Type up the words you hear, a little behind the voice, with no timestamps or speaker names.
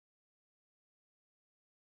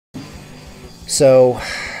So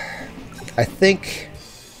I think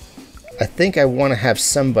I want to have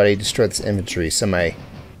somebody destroy this infantry so my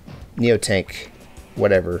Neo-Tank,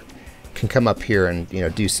 whatever, can come up here and, you know,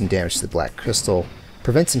 do some damage to the Black Crystal.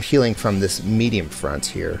 Prevent some healing from this medium front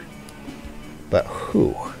here. But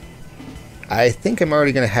who? I think I'm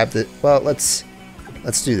already going to have the... Well, let's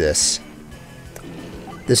do this.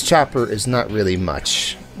 This chopper is not really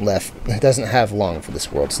much left. It doesn't have long for this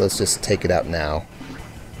world, so let's just take it out now.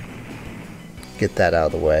 Get that out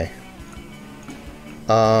of the way.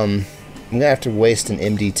 I'm going to have to waste an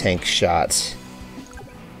MD tank shot.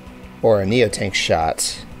 Or a Neo-Tank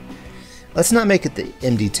shot. Let's not make it the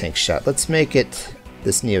MD tank shot. Let's make it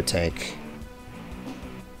this Neo-Tank.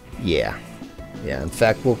 Yeah. Yeah, in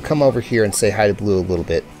fact, we'll come over here and say hi to Blue a little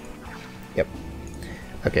bit. Yep.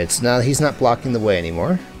 Okay, so now he's not blocking the way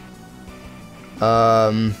anymore.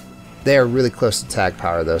 They are really close to tag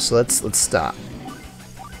power, though, so let's stop.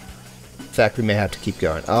 In fact, we may have to keep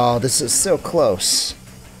going. Oh, this is so close.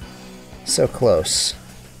 So close.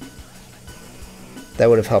 That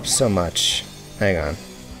would have helped so much. Hang on.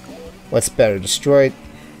 What's better? Destroy...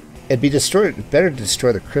 It'd be better to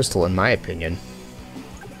destroy the crystal, in my opinion.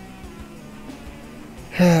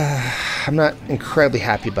 I'm not incredibly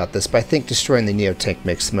happy about this, but I think destroying the Neo-Tank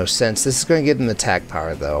makes the most sense. This is going to give them the tag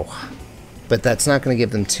power, though. But that's not going to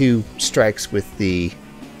give them 2 strikes with the...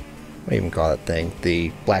 What do you even call that thing?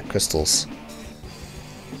 The Black Crystals.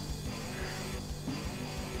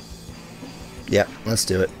 Yep, let's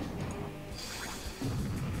do it.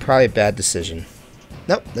 Probably a bad decision.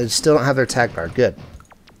 Nope, they still don't have their tag power. Good.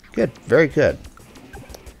 Good. Very good.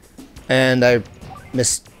 And I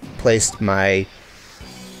misplaced my...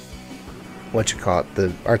 What you call it?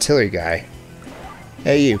 The artillery guy.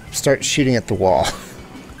 Hey, you. Start shooting at the wall.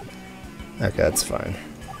 Okay, that's fine.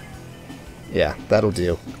 Yeah, that'll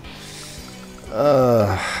do.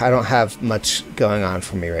 I don't have much going on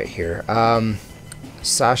for me right here.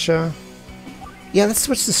 Sasha? Yeah, let's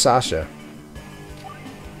switch to Sasha.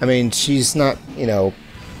 I mean, she's not, you know...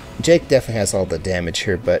 Jake definitely has all the damage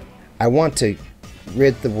here, but I want to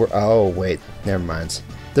rid the world... Oh, wait. Never mind.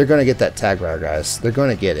 They're going to get that tag power, guys. They're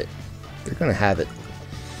going to get it. They're going to have it.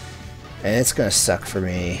 And it's going to suck for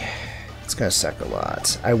me. It's going to suck a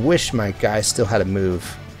lot. I wish my guy still had a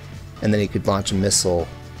move, and then he could launch a missile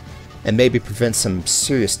and maybe prevent some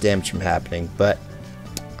serious damage from happening, but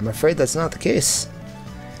I'm afraid that's not the case.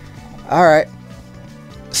 Alright.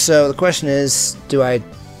 So the question is, do I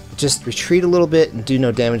just retreat a little bit and do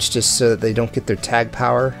no damage just so that they don't get their tag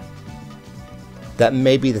power? That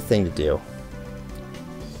may be the thing to do.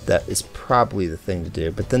 That is probably the thing to do,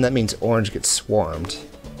 but then that means Orange gets swarmed.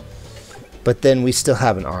 But then we still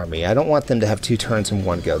have an army. I don't want them to have 2 turns in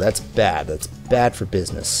one go. That's bad. That's bad for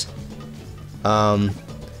business.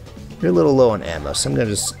 You're a little low on ammo, so I'm going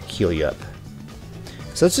to just heal you up.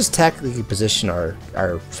 So let's just tactically position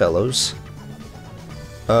our fellows.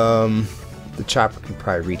 The chopper can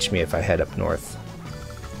probably reach me if I head up north.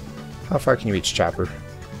 How far can you reach, chopper?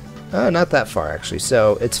 Not that far, actually.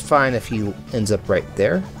 So it's fine if he ends up right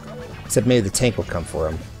there. Except maybe the tank will come for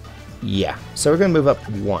him. Yeah. So we're going to move up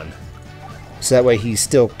 1. So that way he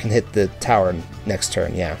still can hit the tower next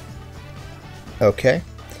turn, yeah. Okay.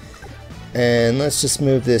 And let's just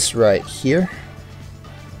move this right here.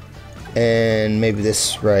 And maybe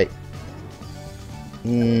this right...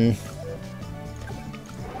 this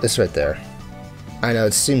right there. I know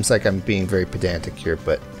it seems like I'm being very pedantic here,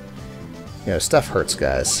 but... You know, stuff hurts,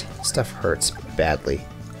 guys. Stuff hurts badly.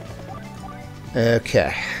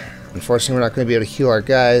 Okay. Unfortunately, we're not going to be able to heal our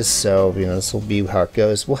guys, so, you know, this will be how it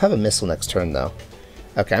goes. We'll have a missile next turn, though.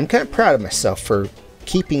 Okay, I'm kind of proud of myself for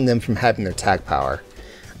keeping them from having their tag power.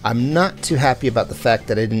 I'm not too happy about the fact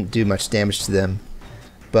that I didn't do much damage to them,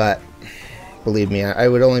 but believe me, I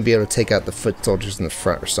would only be able to take out the foot soldiers in the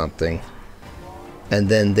front or something. And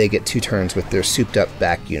then they get 2 turns with their souped up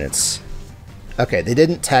back units. Okay, they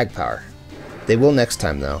didn't tag power. They will next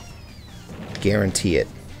time, though. Guarantee it.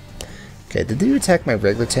 Okay, did they attack my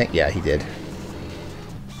regular tank? Yeah, he did.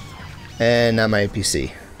 And now my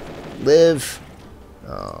APC. Live.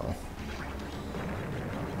 Oh.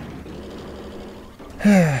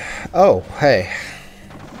 Oh, hey.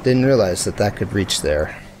 Didn't realize that that could reach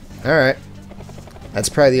there. Alright. That's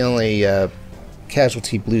probably the only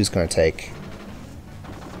casualty Blue's going to take.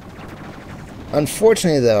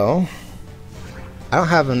 Unfortunately, though, I don't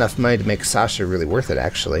have enough money to make Sasha really worth it,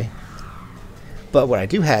 actually. But what I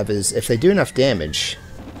do have is, if they do enough damage,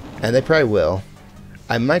 and they probably will,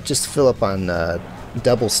 I might just fill up on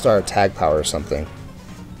double star tag power or something.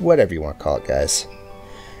 Whatever you want to call it, guys.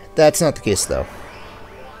 That's not the case, though.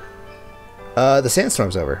 The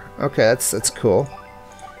sandstorm's over. Okay, that's cool.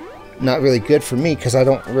 not really good for me because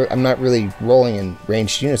I'm not really rolling in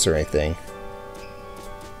ranged units or anything.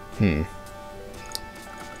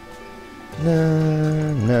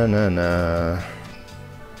 No.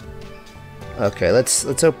 Okay,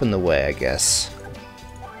 let's open the way, I guess.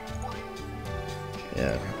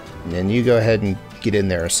 Yeah, and then you go ahead and get in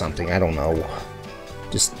there or something. I don't know.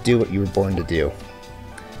 Just do what you were born to do.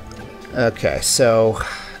 Okay, so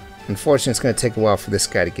unfortunately, it's going to take a while for this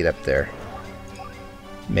guy to get up there.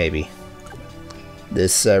 Maybe.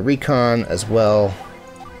 This recon as well.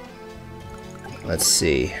 Let's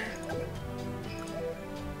see.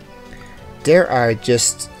 Dare I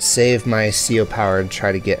just save my CO power and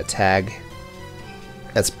try to get a tag?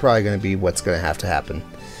 That's probably going to be what's going to have to happen.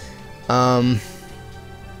 I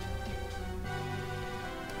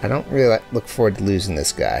don't really look forward to losing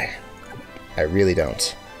this guy. I really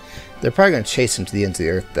don't. They're probably going to chase him to the ends of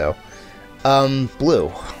the earth, though.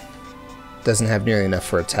 Blue doesn't have nearly enough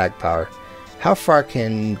for attack power. How far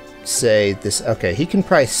can, say, this... Okay, he can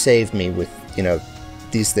probably save me with, you know,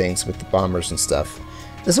 these things, with the bombers and stuff.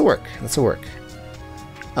 This'll work. This'll work.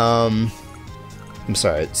 I'm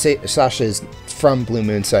sorry. Sasha is from Blue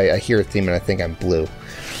Moon, so I hear a theme and I think I'm blue.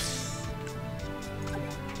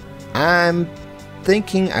 I'm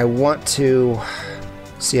thinking I want to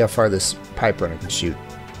see how far this pipe runner can shoot.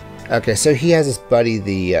 Okay, so he has his buddy,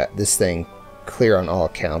 this thing, clear on all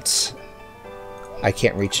accounts. I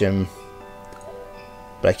can't reach him,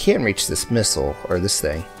 but I can reach this missile, or this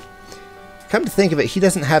thing. Come to think of it, he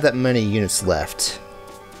doesn't have that many units left.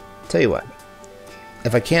 Tell you what,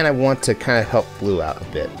 if I can, I want to kind of help Blue out a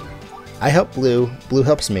bit. I help Blue, Blue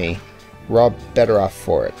helps me. We're all better off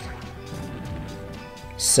for it.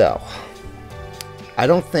 So, I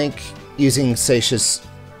don't think using Sasha's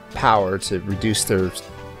power to reduce their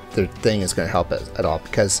thing is going to help at all,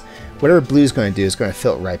 because whatever Blue's going to do is going to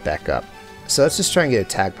fill it right back up. So let's just try and get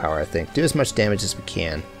attack power, I think. Do as much damage as we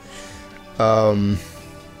can. No.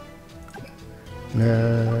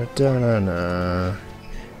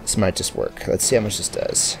 This might just work. Let's see how much this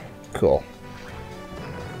does. Cool.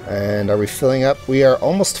 And are we filling up? We are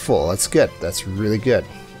almost full. That's good. That's really good.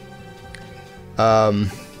 How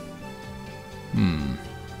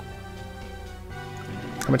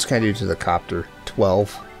much can I do to the copter?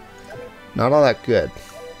 12. Not all that good.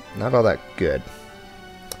 Not all that good.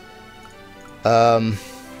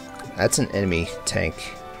 That's an enemy tank,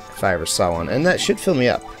 if I ever saw one. And that should fill me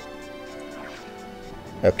up.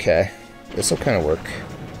 Okay. This'll kind of work.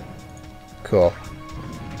 Cool.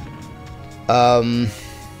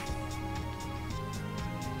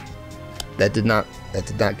 That did not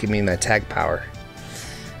give me my tag power.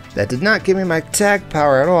 That did not give me my tag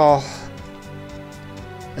power at all.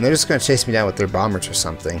 And they're just going to chase me down with their bombers or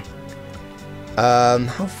something.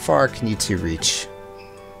 How far can you two reach?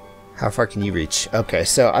 How far can you reach? Okay,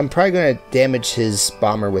 so I'm probably going to damage his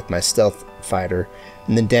bomber with my stealth fighter,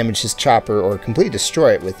 and then damage his chopper or completely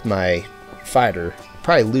destroy it with my fighter.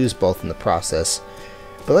 Probably lose both in the process.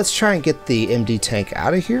 But let's try and get the MD tank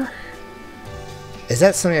out of here. Is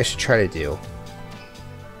that something I should try to do?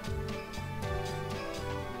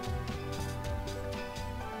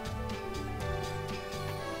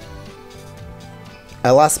 I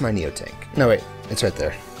lost my Neo tank. No, wait, it's right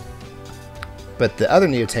there. But the other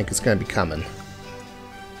Neo tank is going to be coming.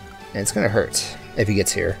 And it's going to hurt if he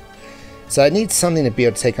gets here. So I need something to be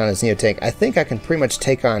able to take on his Neo tank. I think I can pretty much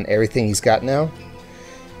take on everything he's got now.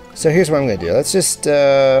 So here's what I'm going to do. Let's just,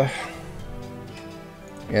 yeah,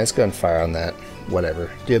 let's go and fire on that. Whatever.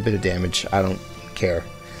 Do a bit of damage. I don't care.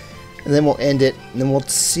 And then we'll end it. And then we'll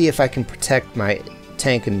see if I can protect my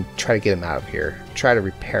tank and try to get him out of here. Try to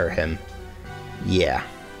repair him. Yeah.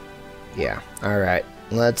 Yeah. Alright.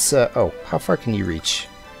 Let's, oh, how far can you reach?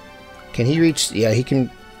 Can he reach? Yeah, he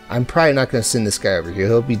can. I'm probably not going to send this guy over here.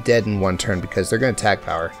 He'll be dead in one turn because they're going to attack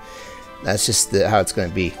power. That's just how it's going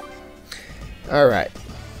to be. Alright.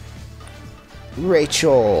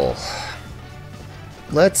 Rachel.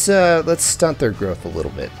 Let's stunt their growth a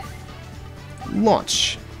little bit.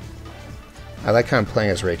 Launch. I like how I'm playing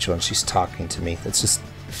as Rachel and she's talking to me. That's just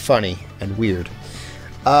funny and weird.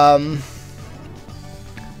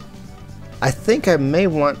 I think I may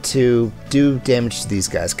want to do damage to these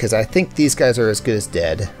guys because I think these guys are as good as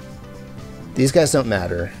dead. These guys don't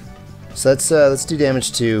matter. So let's do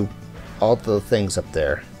damage to all the things up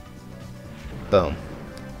there. Boom.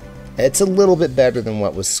 It's a little bit better than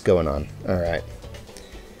what was going on. Alright.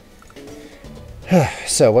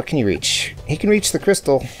 So, what can you reach? He can reach the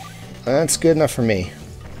crystal. That's good enough for me.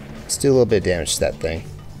 Let's do a little bit of damage to that thing.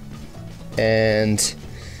 And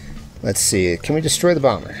let's see. Can we destroy the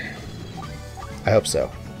bomber? I hope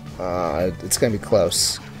so. It's going to be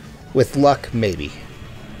close. With luck, maybe.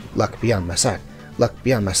 Luck be on my side. Luck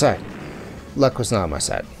be on my side. Luck was not on my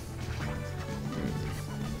side.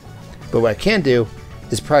 But what I can do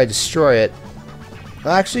is probably destroy it.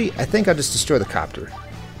 Well, actually, I think I'll just destroy the copter.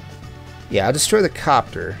 Yeah, I'll destroy the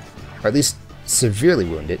copter. Or at least severely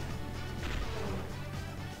wound it.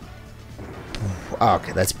 Oh,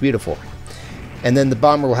 okay, that's beautiful. And then the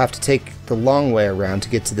bomber will have to take the long way around to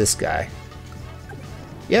get to this guy.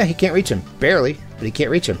 Yeah, he can't reach him. Barely, but he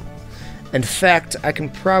can't reach him. In fact, I can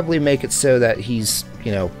probably make it so that he's,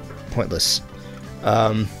 you know, pointless.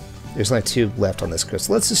 There's only 2 left on this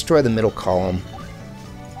crystal. Let's destroy the middle column.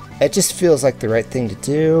 It just feels like the right thing to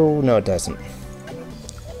do. No, it doesn't.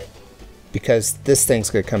 Because this thing's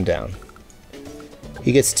going to come down.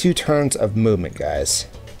 He gets 2 turns of movement, guys.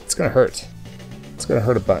 It's going to hurt. It's going to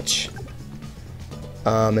hurt a bunch.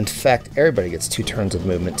 In fact, everybody gets 2 turns of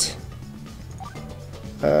movement.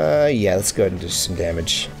 Yeah, let's go ahead and do some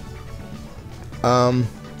damage.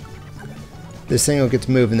 This thing will get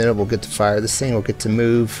to move, and then it will get to fire. This thing will get to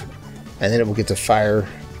move, and then it will get to fire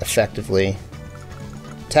effectively.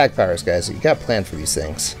 Tag powers, guys. You got a plan for these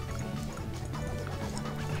things.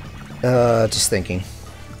 Just thinking.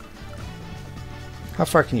 How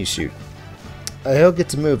far can you shoot? He'll get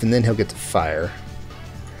to move, and then he'll get to fire.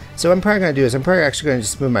 So what I'm probably going to do is I'm probably actually going to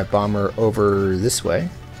just move my bomber over this way.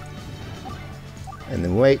 And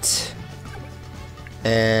then wait.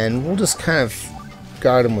 And we'll just kind of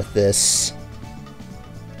guard him with this.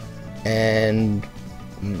 And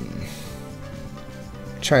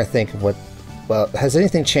trying to think of what. Well, has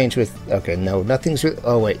anything changed with? Okay, no, nothing's.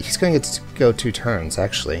 Oh wait, he's going to get to go 2 turns.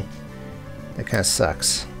 Actually, that kind of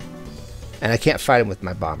sucks. And I can't fight him with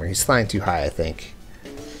my bomber. He's flying too high, I think.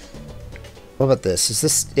 What about this? Is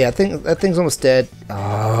this? Yeah, I think that thing's almost dead.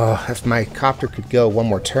 Oh, if my copter could go 1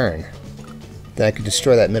 more turn, then I could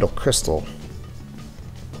destroy that middle crystal.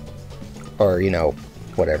 Or, you know,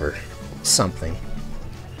 whatever. Something.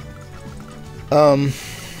 I'm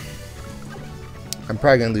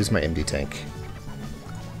probably going to lose my MD tank.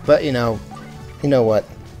 But, you know what?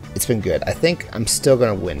 It's been good. I think I'm still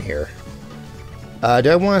going to win here. Do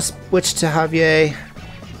I want to switch to Javier?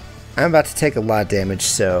 I'm about to take a lot of damage,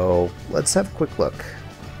 so let's have a quick look.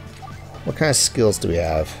 What kind of skills do we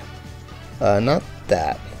have? Not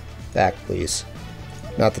that. Back, please.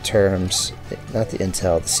 Not the terms, not the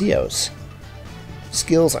intel, the COs.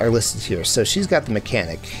 Skills are listed here. So she's got the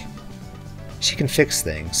mechanic. She can fix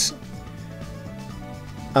things.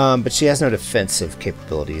 But she has no defensive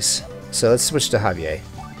capabilities. So let's switch to Javier.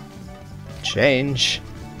 Change.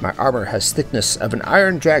 My armor has thickness of an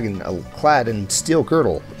iron dragon clad in steel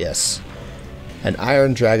girdle. Yes. An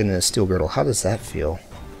iron dragon in a steel girdle. How does that feel?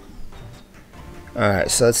 Alright,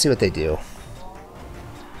 so let's see what they do.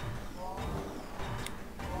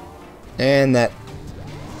 And that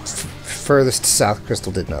furthest south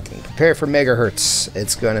crystal did nothing. Prepare for megahertz.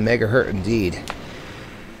 It's going to megahertz indeed.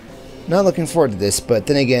 Not looking forward to this, but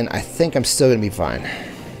then again, I think I'm still going to be fine.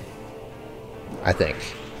 I think.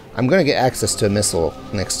 I'm going to get access to a missile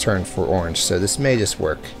next turn for orange, so this may just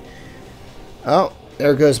work. Oh,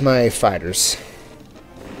 there goes my fighters.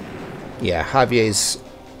 Yeah, Javier's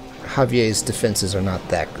defenses are not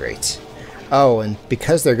that great. Oh, and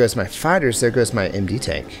because there goes my fighters, there goes my MD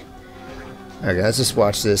tank. Okay, let's just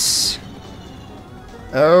watch this.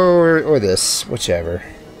 Oh, or this, whichever.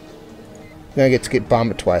 I'm gonna get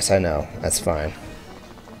bombed twice, I know. That's fine.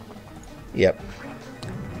 Yep.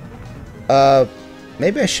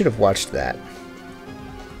 Maybe I should have watched that.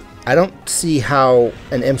 I don't see how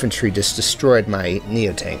an infantry just destroyed my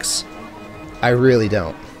Neo-tanks. I really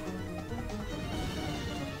don't.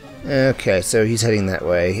 Okay, so he's heading that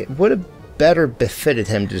way. It would have better befitted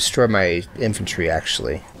him to destroy my infantry,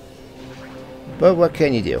 actually. But what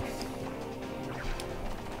can you do?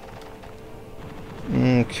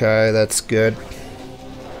 Okay, that's good.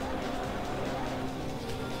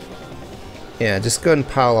 Yeah, just go ahead and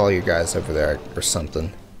pile all your guys over there or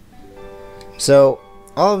something. So,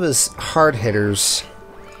 all of his hard hitters...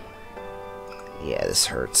 Yeah, this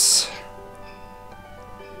hurts.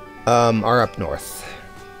 Are up north.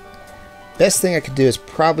 Best thing I could do is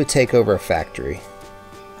probably take over a factory.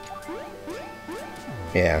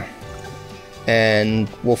 Yeah. And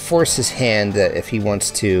we'll force his hand that if he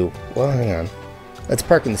wants to... Well, hang on. Let's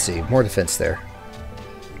park in the city. More defense there.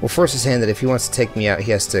 We'll force his hand that if he wants to take me out, he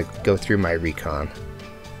has to go through my recon.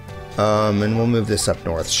 And we'll move this up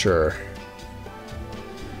north, sure.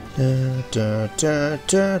 There's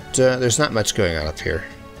not much going on up here.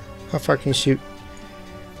 How far can you shoot?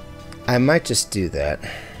 I might just do that.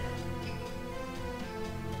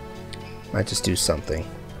 Might just do something.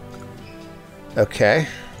 Okay.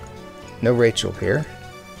 No Rachel here.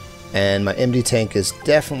 And my MD tank is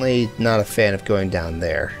definitely not a fan of going down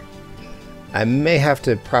there. I may have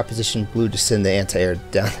to proposition Blue to send the anti-air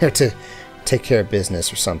down there to take care of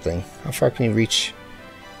business or something. How far can you reach?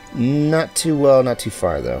 Not too well, not too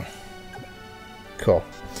far though. Cool.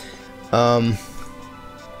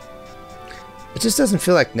 It just doesn't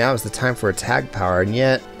feel like now is the time for a tag power, and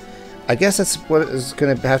yet I guess that's what is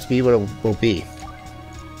going to have to be what it will be.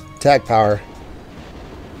 Tag power.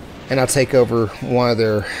 And I'll take over one of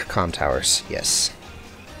their comm towers. Yes.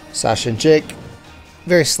 Sasha and Jake.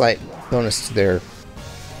 Very slight bonus to their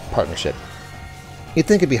partnership. You'd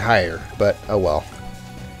think it'd be higher, but oh well.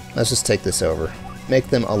 Let's just take this over. Make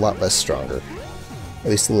them a lot less stronger. At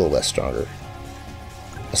least a little less stronger.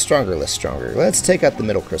 A stronger, less stronger. Let's take out the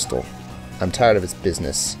middle crystal. I'm tired of its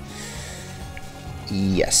business.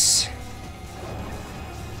 Yes.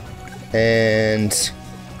 And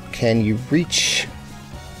can you reach?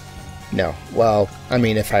 No. Well, I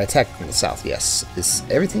mean, if I attack from the south, yes.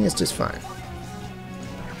 Everything is just fine.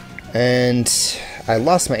 And I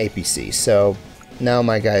lost my APC, so now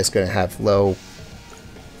my guy is going to have low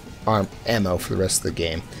ammo for the rest of the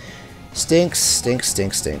game. Stinks, stinks,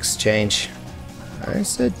 stinks, stinks. Change. I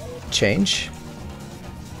said change.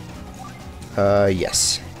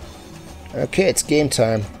 Yes. Okay, it's game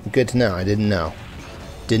time. Good to know. I didn't know.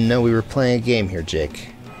 Didn't know we were playing a game here,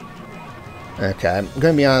 Jake. Okay, I'm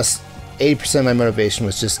going to be honest. 80% of my motivation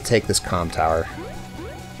was just to take this comm tower.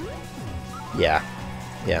 Yeah.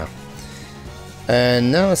 Yeah.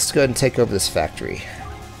 And now let's go ahead and take over this factory.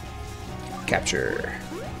 Capture.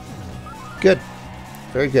 Good.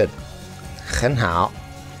 Very good. Genhao.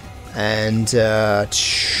 And,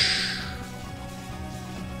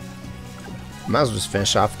 might as well just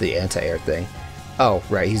finish off the anti-air thing. Oh,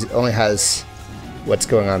 right. He only has what's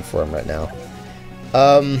going on for him right now.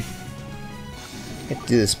 I can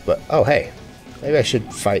do this, but... Oh, hey. Maybe I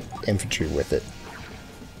should fight infantry with it.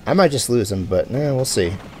 I might just lose him, but we'll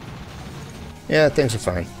see. Yeah, things are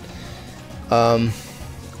fine. How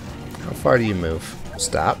far do you move?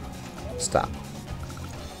 Stop. Stop.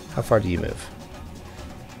 How far do you move?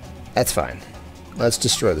 That's fine. Let's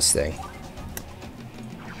destroy this thing.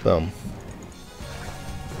 Boom.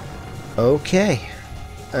 Okay.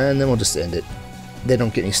 And then we'll just end it. They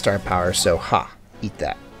don't get any star power, so ha. Eat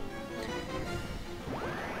that.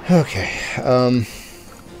 Okay. I'm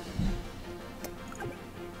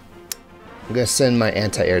gonna send my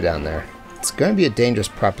anti-air down there. It's gonna be a dangerous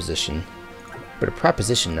proposition, but a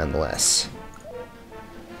proposition nonetheless.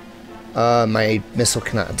 My missile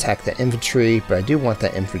cannot attack that infantry, but I do want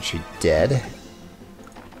that infantry dead.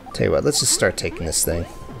 Tell you what, let's just start taking this thing.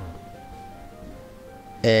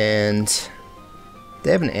 And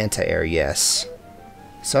they have an anti-air, yes.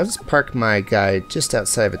 So I'll just park my guy just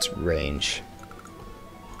outside of its range.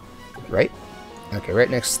 Right? Okay, right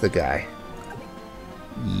next to the guy.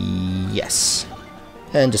 Yes.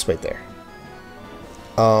 And just wait there.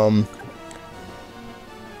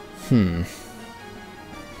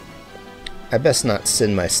 I best not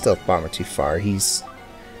send my stealth bomber too far.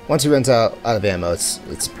 Once he runs out of ammo,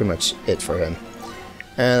 it's pretty much it for him.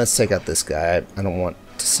 And let's take out this guy. I don't want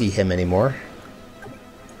to see him anymore.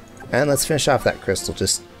 And let's finish off that crystal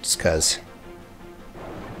just cause.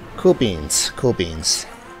 Cool beans. Cool beans.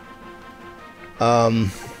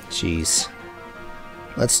 Jeez.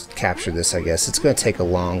 Let's capture this, I guess. It's going to take a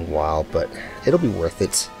long while, but it'll be worth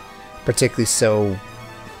it. Particularly so...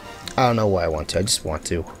 I don't know why I want to. I just want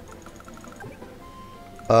to.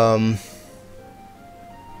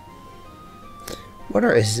 What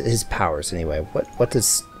are his powers, anyway? What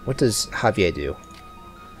does Javier do?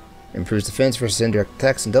 Improves defense versus indirect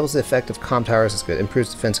attacks and doubles the effect of comm towers. That's good.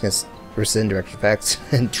 Improves defense against versus indirect effects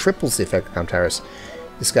and triples the effect of comm towers.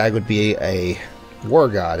 This guy would be a war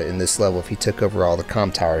god in this level if he took over all the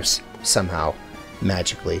comm towers somehow,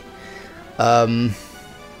 magically. That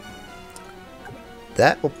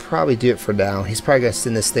will probably do it for now. He's probably going to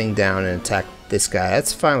send this thing down and attack this guy.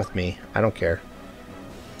 That's fine with me. I don't care.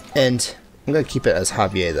 And I'm going to keep it as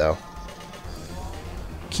Javier, though.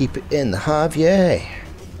 Keep it in the Javier.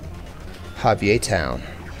 Javier Town.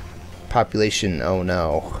 Population, oh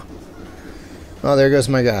no. Oh, there goes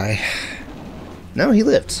my guy. No, he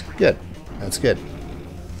lived. Good. That's good.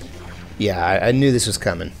 Yeah, I knew this was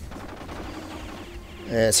coming.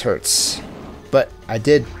 This hurts. But I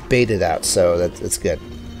did bait it out, so that's good.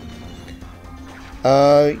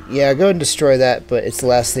 Yeah, go ahead and destroy that, but it's the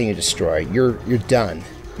last thing you destroy. You're done.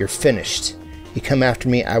 You're finished. You come after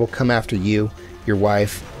me, I will come after you, your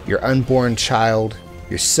wife, your unborn child,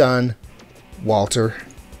 your son, Walter.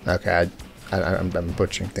 Okay, I'm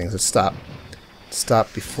butchering things. Let's stop.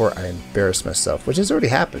 Stop before I embarrass myself, which has already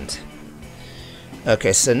happened.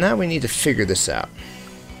 Okay, so now we need to figure this out.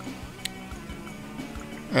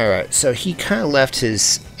 Alright, so he kind of left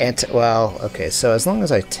his well, okay, so as long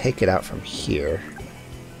as I take it out from here.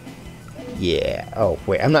 Yeah. Oh,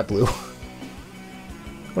 wait, I'm not blue.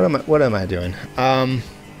 What am I doing?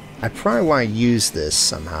 I probably want to use this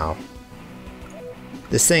somehow.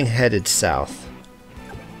 This thing headed south.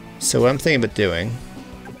 So what I'm thinking about doing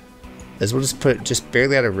is we'll just put it just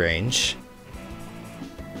barely out of range.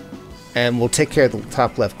 And we'll take care of the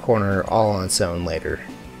top left corner all on its own later.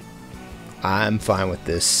 I'm fine with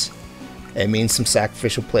this. It means some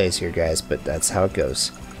sacrificial plays here, guys, but that's how it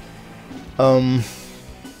goes. Yeah,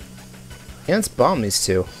 let's bomb these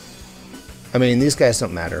two. I mean, these guys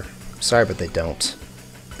don't matter. Sorry, but they don't.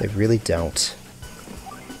 They really don't.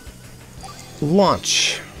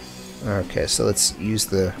 Launch. Okay, so let's use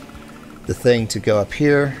the thing to go up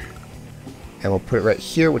here. And we'll put it right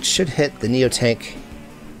here, which should hit the Neo tank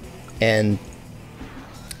and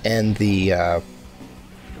the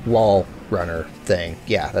wall runner thing.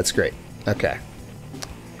 Yeah, that's great. Okay.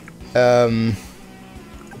 And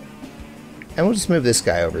we'll just move this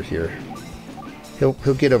guy over here. He'll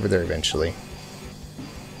get over there eventually.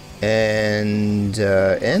 And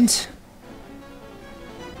end.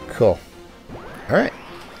 Cool. Alright.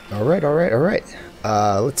 Alright.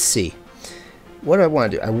 Let's see. What do I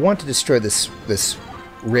want to do? I want to destroy this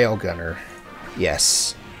railgunner.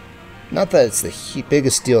 Yes. Not that it's the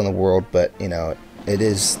biggest deal in the world, but, you know, it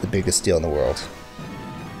is the biggest deal in the world.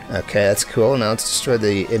 Okay, that's cool. Now let's destroy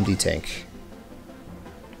the MD tank.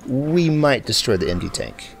 We might destroy the MD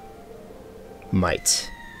tank. Might.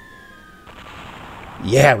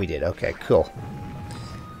 Yeah, we did. Okay, cool.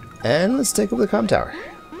 And let's take over the comm tower.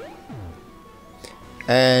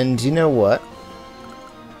 And you know what?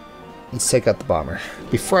 Let's take out the bomber.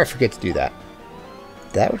 Before I forget to do that.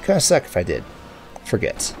 That would kind of suck if I did.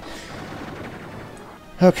 Forget.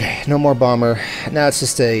 Okay, no more bomber. Now it's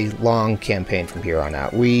just a long campaign from here on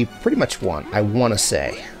out. We pretty much won, I want to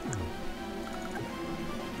say.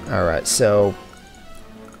 Alright, so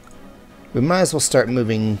we might as well start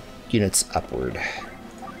moving units upward.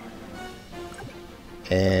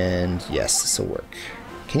 And yes, this will work.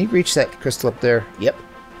 Can you reach that crystal up there? Yep,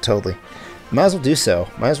 totally. Might as well do so.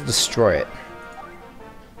 Might as well destroy it.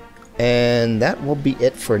 And that will be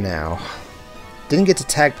it for now. Didn't get to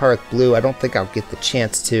tag par with blue. I don't think I'll get the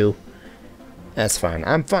chance to. That's fine.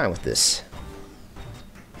 I'm fine with this.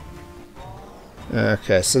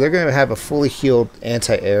 Okay, so they're going to have a fully healed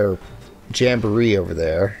anti-air jamboree over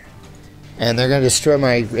there. And they're going to destroy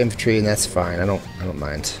my infantry, and that's fine. I don't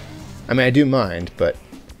mind. I mean, I do mind, but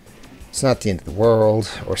it's not the end of the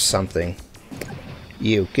world or something.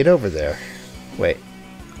 You, get over there. Wait.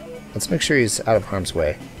 Let's make sure he's out of harm's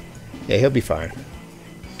way. Yeah, he'll be fine.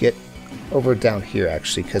 Get over down here,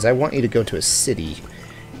 actually, because I want you to go to a city.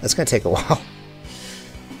 That's going to take a while.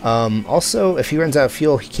 Also, if he runs out of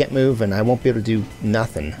fuel, he can't move, and I won't be able to do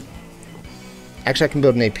nothing. Actually, I can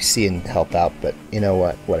build an APC and help out, but you know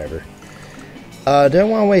what? Whatever. Don't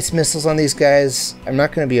want to waste missiles on these guys. I'm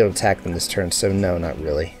not going to be able to attack them this turn, so no, not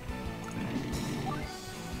really.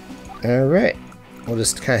 Alright. We'll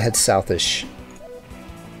just kind of head southish.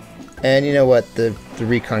 And you know what? The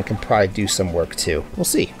recon can probably do some work, too. We'll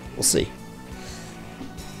see. We'll see.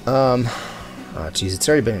 Oh, geez, it's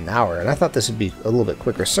already been an hour, and I thought this would be a little bit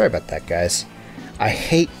quicker. Sorry about that, guys. I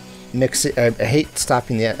hate I hate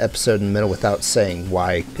stopping the episode in the middle without saying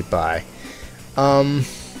why goodbye.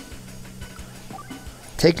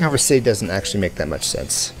 Taking over city doesn't actually make that much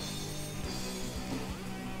sense.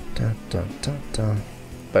 Dun, dun, dun, dun.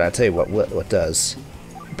 But I'll tell you what does.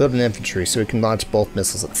 Build an infantry so we can launch both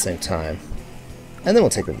missiles at the same time. And then we'll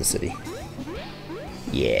take over the city.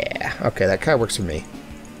 Yeah, okay, that kind of works for me.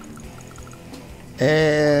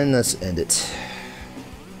 And let's end it.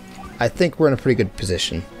 I think we're in a pretty good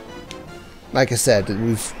position. Like I said,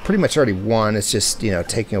 we've pretty much already won. It's just, you know,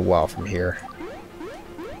 taking a while from here.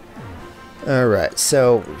 Alright,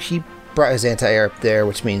 so he brought his anti-air up there,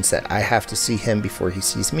 which means that I have to see him before he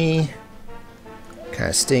sees me. Kind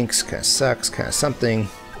of stinks, kind of sucks, kind of something.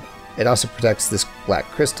 It also protects this black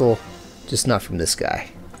crystal, just not from this guy.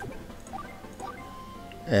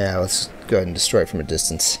 Yeah, let's go ahead and destroy it from a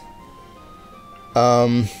distance.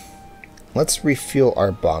 Let's refuel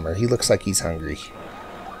our bomber. He looks like he's hungry.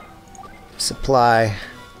 Supply.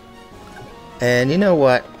 And you know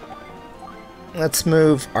what? Let's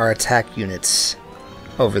move our attack units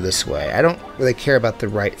over this way. I don't really care about the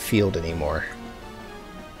right field anymore.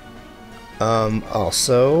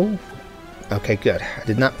 Also... Okay, good. I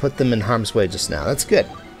did not put them in harm's way just now. That's good.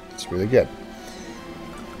 That's really good.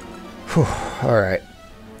 Whew. Alright.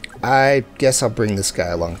 I guess I'll bring this guy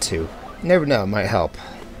along too. You never know, it might help.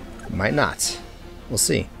 Might not. We'll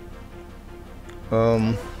see.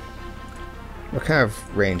 What kind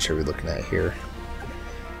of range are we looking at here?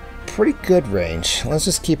 Pretty good range. Let's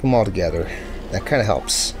just keep them all together. That kind of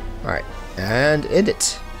helps. Alright, and end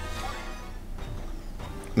it.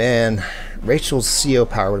 Man, Rachel's CO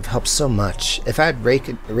power would have helped so much. If I had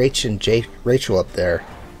Rachel up there,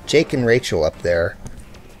 Jake and Rachel up there,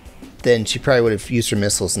 then she probably would have used her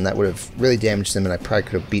missiles and that would have really damaged them and I probably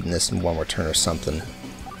could have beaten this in one more turn or something.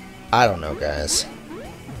 I don't know, guys.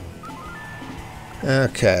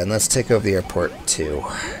 Okay, and let's take over the airport too.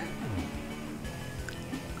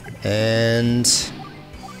 And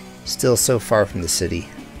still so far from the city.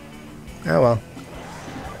 Oh well.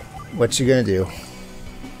 What you gonna do?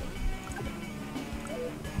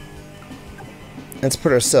 Let's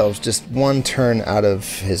put ourselves just one turn out of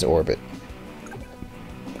his orbit.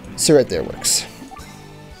 So right there works.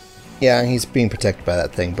 Yeah, he's being protected by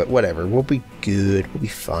that thing, but whatever. We'll be good. We'll be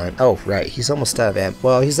fine. Oh, right. He's almost out of ammo.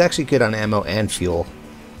 Well, he's actually good on ammo and fuel.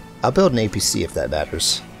 I'll build an APC if that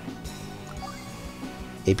matters.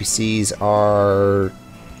 APCs are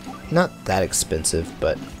not that expensive,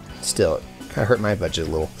 but still, it kind of hurt my budget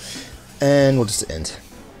a little. And we'll just end.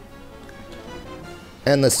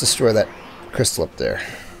 And let's destroy that crystal up there.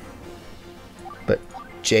 But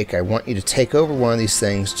Jake, I want you to take over one of these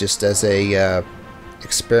things just as a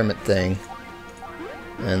experiment thing.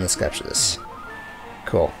 And let's capture this.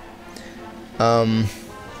 Cool.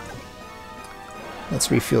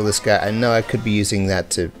 Let's refuel this guy. I know I could be using that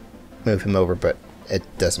to move him over, but it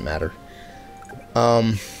doesn't matter.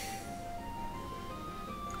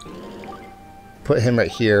 Put him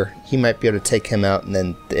right here. He might be able to take him out, and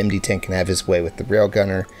then the MD-10 can have his way with the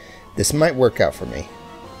railgunner. This might work out for me.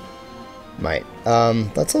 Might.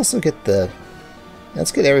 Let's also get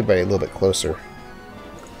let's get everybody a little bit closer.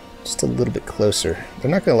 Just a little bit closer.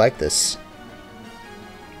 They're not gonna like this.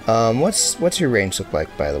 What's your range look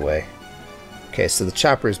like, by the way? Okay, so the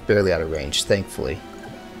chopper is barely out of range, thankfully.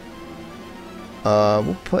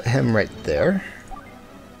 We'll put him right there.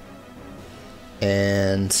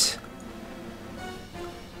 And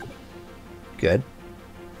good.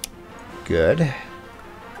 Good.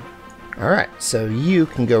 Alright, so you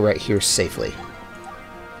can go right here safely.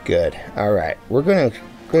 Good. Alright, we're gonna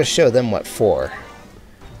show them what for.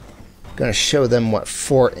 Gonna show them what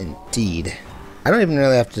for indeed. I don't even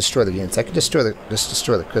really have to destroy the units. I could just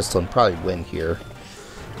destroy the crystal and probably win here.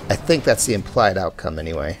 I think that's the implied outcome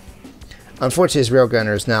anyway. Unfortunately, his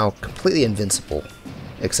railgunner is now completely invincible,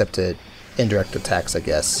 except to indirect attacks, I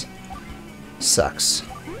guess. Sucks.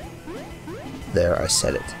 There, I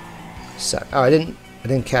said it. Suck. Oh, I didn't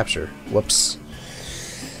capture. Whoops.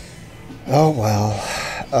 Oh well.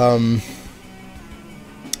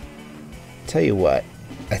 Tell you what.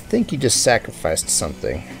 I think you just sacrificed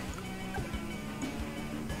something.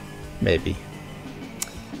 Maybe.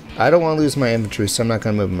 I don't want to lose my infantry, so I'm not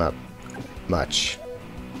going to move them up much.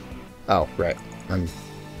 Oh, right. I'm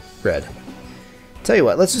red. Tell you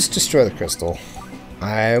what, let's just destroy the crystal.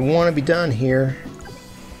 I want to be done here.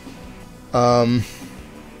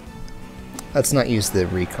 Let's not use the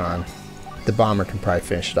recon. The bomber can probably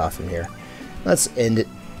finish it off from here. Let's end it.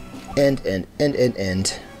 End.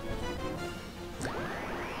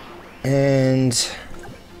 And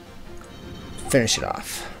finish it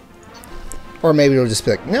off. Or maybe it'll just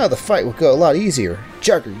be like, no, the fight will go a lot easier.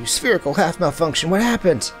 Jugger, you spherical half malfunction, what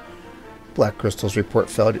happened? Black crystals report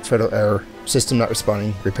fatal error. System not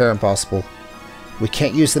responding. Repair impossible. We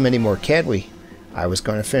can't use them anymore, can we? I was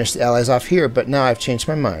going to finish the allies off here, but now I've changed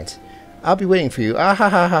my mind. I'll be waiting for you. Ah ha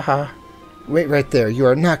ha ha ha. Wait right there. You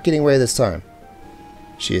are not getting away this time.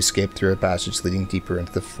 She escaped through a passage leading deeper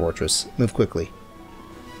into the fortress. Move quickly.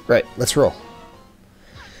 Right, let's roll.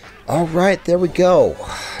 Alright, there we go.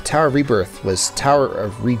 Tower of Rebirth was Tower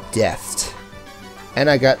of Redeathed. And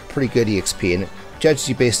I got pretty good EXP, and it judges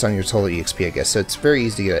you based on your total EXP, I guess, so it's very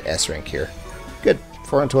easy to get an S rank here. Good,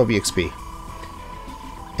 412 EXP.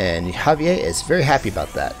 And Javier is very happy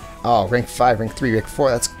about that. Oh, rank 5, rank 3, rank 4,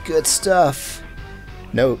 that's good stuff.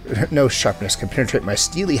 No sharpness can penetrate my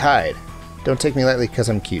steely hide. Don't take me lightly because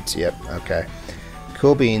I'm cute. Yep, okay.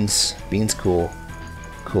 Cool beans. Beans cool.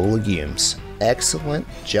 Cool legumes. Excellent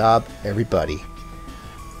job, everybody.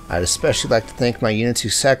 I'd especially like to thank my units who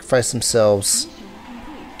sacrificed themselves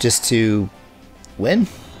just to win.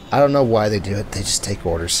 I don't know why they do it. They just take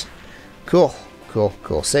orders. Cool. Cool.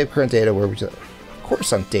 Cool. Save current data. Where would you... Of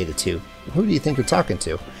course I'm data 2. Who do you think you're talking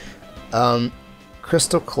to?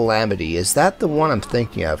 Crystal Calamity. Is that the one I'm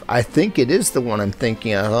thinking of? I think it is the one I'm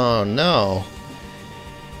thinking of. Oh, no.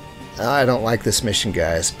 I don't like this mission,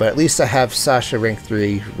 guys. But at least I have Sasha rank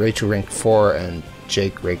 3, Rachel rank 4, and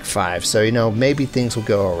Jake rank 5. So, you know, maybe things will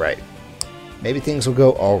go alright. Maybe things will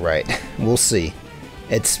go alright. We'll see.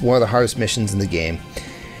 It's one of the hardest missions in the game.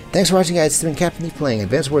 Thanks for watching, guys. It's been Captain Leaf playing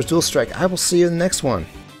Advance Wars Dual Strike. I will see you in the next one.